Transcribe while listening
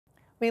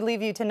We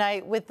leave you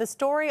tonight with the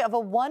story of a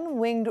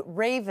one-winged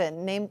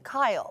raven named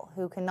Kyle,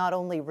 who can not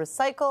only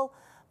recycle,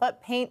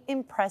 but paint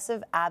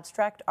impressive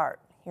abstract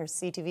art. Here's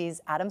CTV's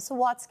Adam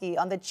Sawatsky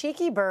on the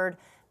cheeky bird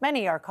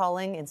many are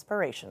calling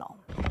inspirational.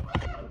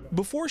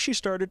 Before she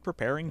started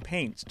preparing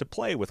paints to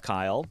play with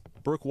Kyle,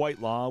 Brooke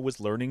Whitelaw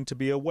was learning to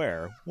be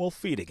aware while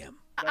feeding him.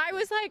 I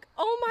was like,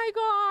 oh my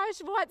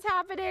gosh, what's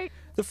happening?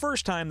 The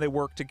first time they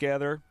worked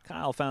together,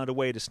 Kyle found a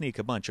way to sneak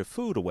a bunch of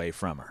food away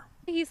from her.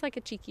 He's like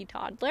a cheeky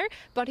toddler,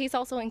 but he's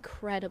also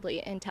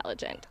incredibly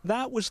intelligent.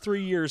 That was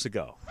 3 years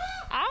ago.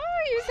 Oh,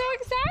 you're so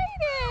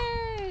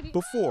excited!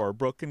 Before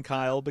Brooke and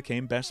Kyle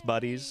became best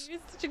buddies. You're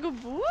such a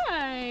good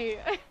boy.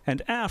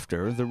 And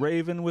after the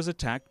raven was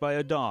attacked by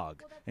a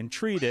dog and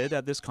treated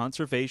at this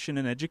conservation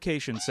and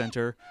education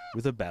center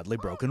with a badly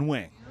broken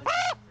wing.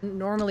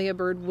 Normally a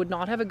bird would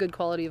not have a good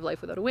quality of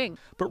life without a wing.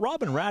 But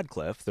Robin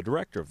Radcliffe, the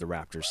director of the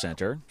Raptors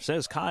Center,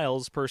 says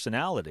Kyle's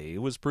personality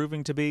was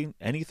proving to be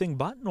anything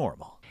but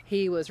normal.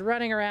 He was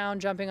running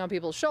around, jumping on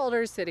people's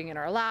shoulders, sitting in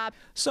our lap.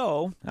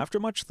 So, after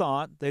much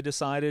thought, they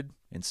decided,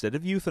 instead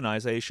of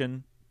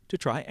euthanization, to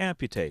try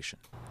amputation.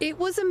 It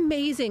was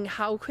amazing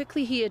how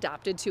quickly he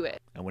adapted to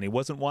it. And when he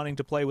wasn't wanting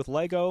to play with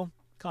Lego,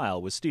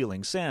 Kyle was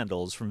stealing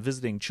sandals from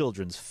visiting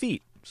children's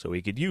feet so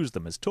he could use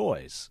them as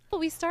toys.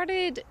 We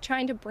started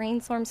trying to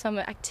brainstorm some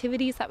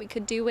activities that we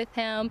could do with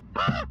him.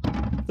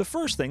 The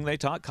first thing they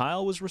taught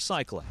Kyle was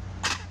recycling.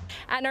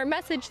 And our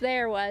message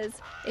there was,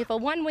 if a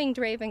one-winged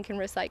raven can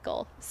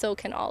recycle, so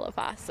can all of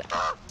us.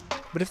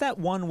 But if that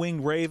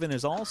one-winged raven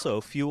is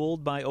also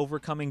fueled by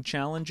overcoming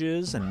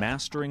challenges and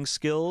mastering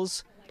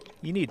skills,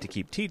 you need to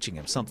keep teaching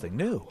him something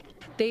new.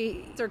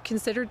 They are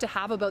considered to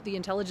have about the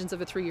intelligence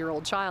of a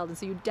 3-year-old child, and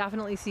so you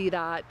definitely see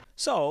that.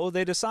 So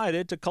they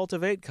decided to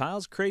cultivate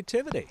Kyle's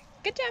creativity.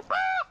 Good job.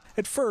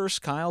 At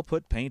first, Kyle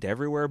put paint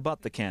everywhere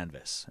but the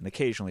canvas and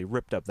occasionally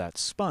ripped up that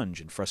sponge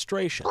in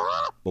frustration.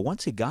 But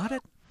once he got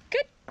it,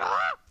 Good.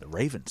 the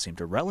raven seemed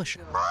to relish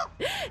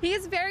it. He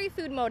is very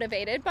food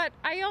motivated, but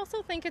I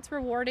also think it's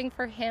rewarding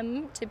for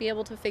him to be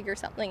able to figure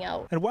something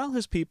out. And while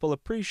his people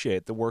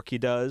appreciate the work he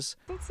does,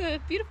 It's a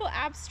beautiful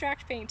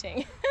abstract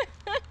painting.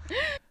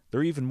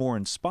 they're even more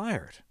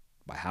inspired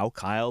by how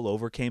Kyle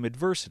overcame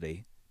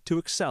adversity to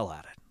excel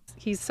at it.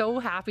 He's so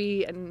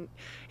happy and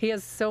he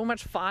has so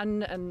much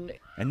fun. And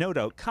no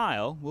doubt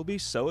Kyle will be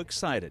so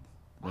excited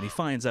when he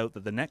finds out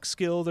that the next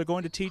skill they're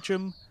going to teach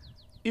him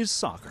is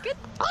soccer. Good.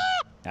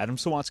 Adam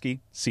Sawatsky,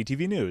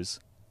 CTV News,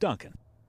 Duncan.